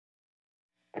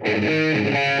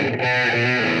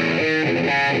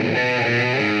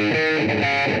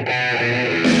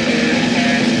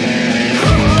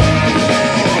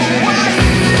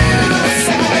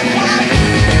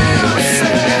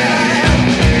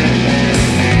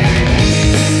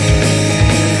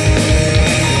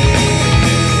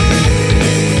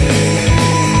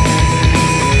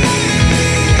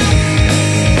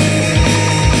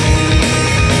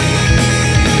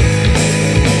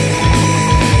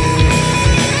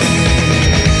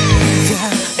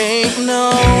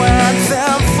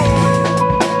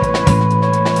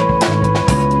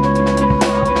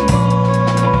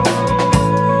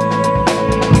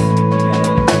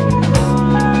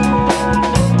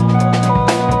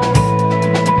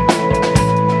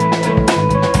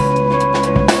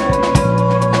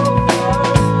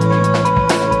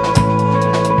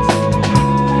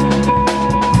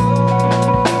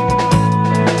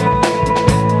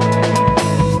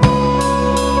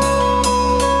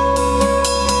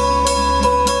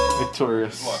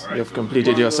You've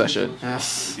completed your session.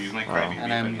 Yes. Wow.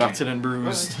 And I'm battered and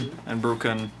bruised and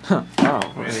broken. Wow.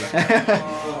 Really?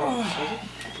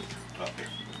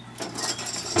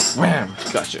 Wham!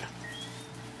 Gotcha.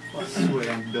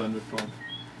 I'm done with fun.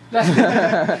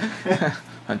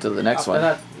 Until the next After one.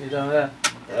 that, you're done with that.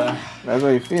 That's how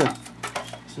you feel.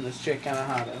 So the straight kind of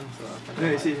harder. So No,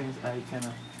 you see things, I kind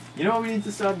of... You know what we need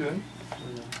to start doing?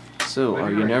 So,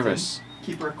 are you nervous?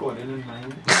 Keep recording in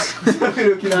mind. That's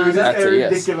a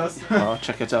yes. Ridiculous. Oh,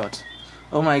 check it out.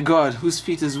 Oh my god, whose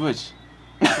feet is which?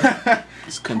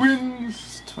 It's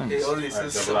Twins. Twins.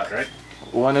 Right?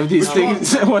 One of these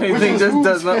things, one of these things just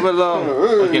does not belong.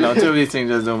 Okay, no, two of these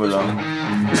things just don't belong.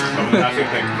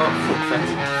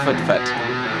 Foot fat.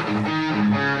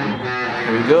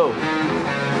 Here we go.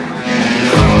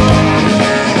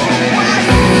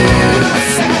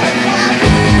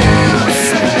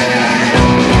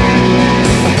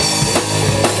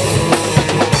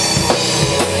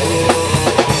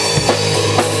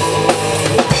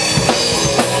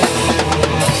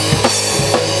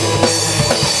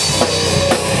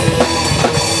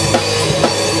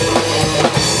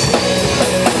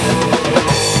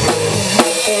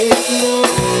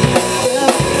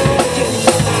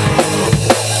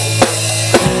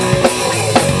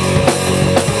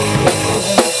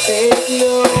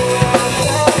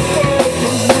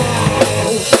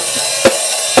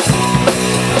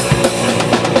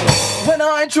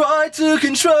 Try to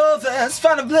control this,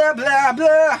 find a blah blah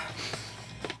blah.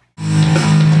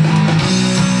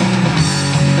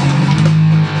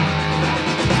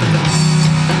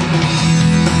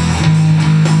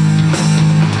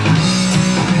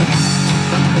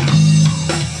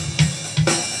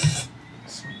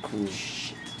 So cool.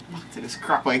 Shit. Back to this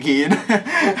crap again. You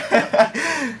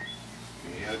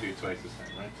gotta do it twice this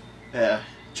time, right? Yeah,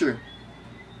 true.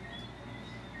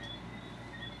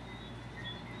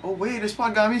 Oh wait, this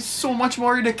part got me so much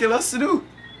more ridiculous to do.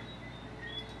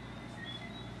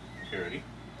 You ready?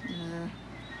 Yeah,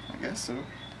 I guess so.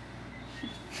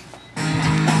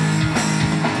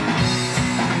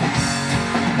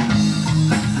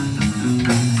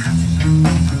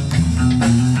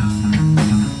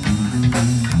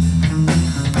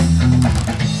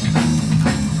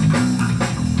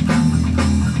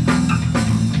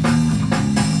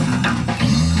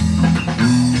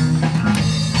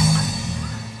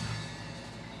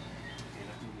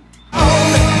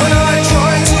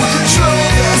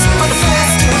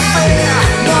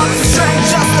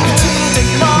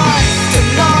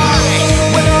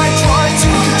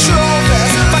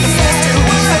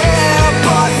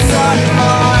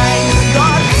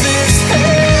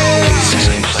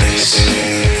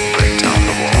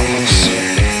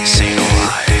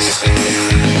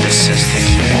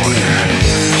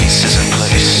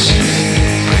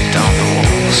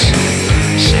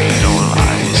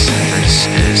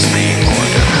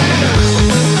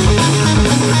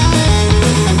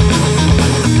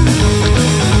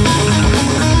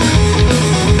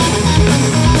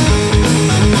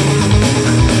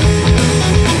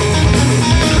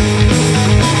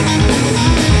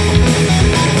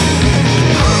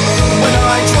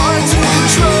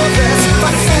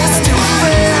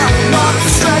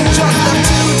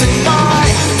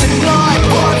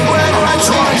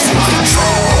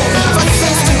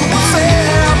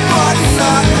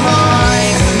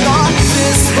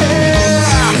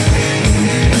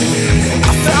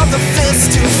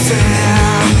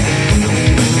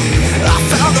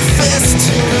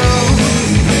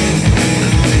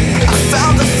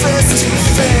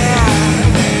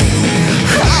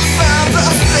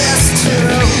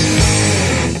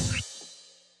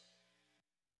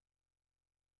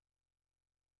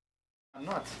 I'm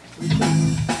not.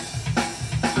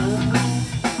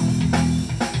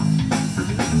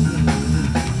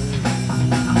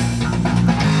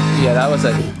 Yeah, that was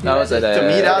a. That was a. To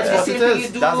me, that's what it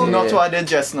is. That's not what I did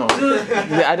just now.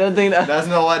 I don't think that. That's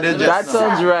not what I did just That now.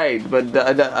 sounds right, but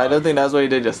I don't think that's what he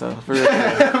did just now. For real. Are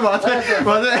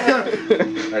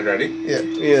you ready?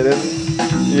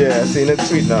 Yeah, see, it's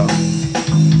sweet now.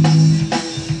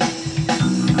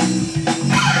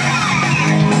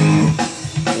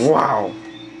 Wow.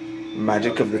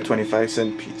 Magic of the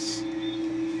 25-cent piece.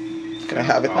 Can I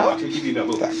have it now? I'll give you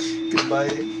double. Thanks.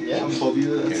 Goodbye. Yeah. I'm Bobby.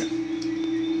 Yeah.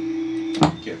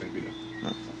 Yeah, thank you.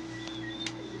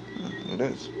 It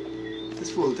is.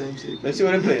 It's full time, see. Let's see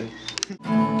what I'm playing.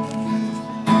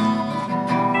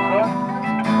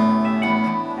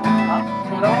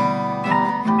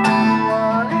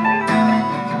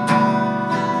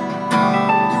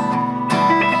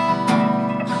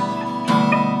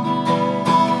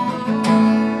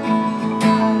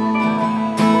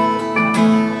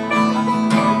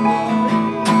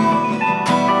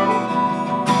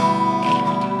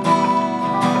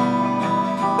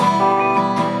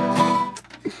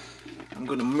 I'm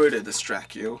gonna murder this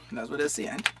track, yo. That's what they're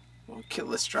saying. Or kill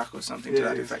this track or something to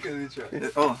that effect.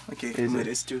 Oh, okay. Easy.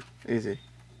 Murders too. Easy.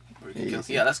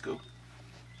 Easy. Yeah, let's go.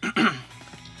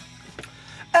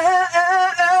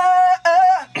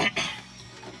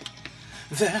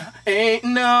 There ain't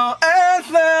no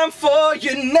anthem for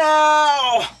you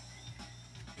now.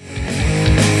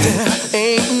 There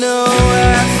ain't no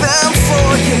anthem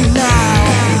for you now.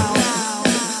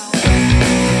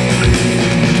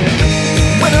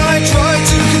 When I try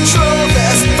to control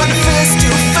this, find a fist to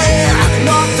fear,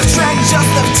 not the strength just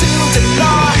left to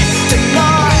deny.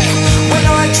 When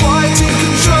I try to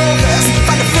control this,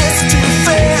 find a fist to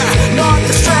fear, not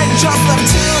the strength just left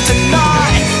to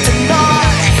deny.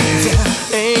 There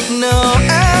ain't no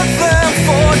anthem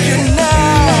for you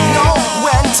now. Know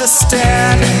when to stand.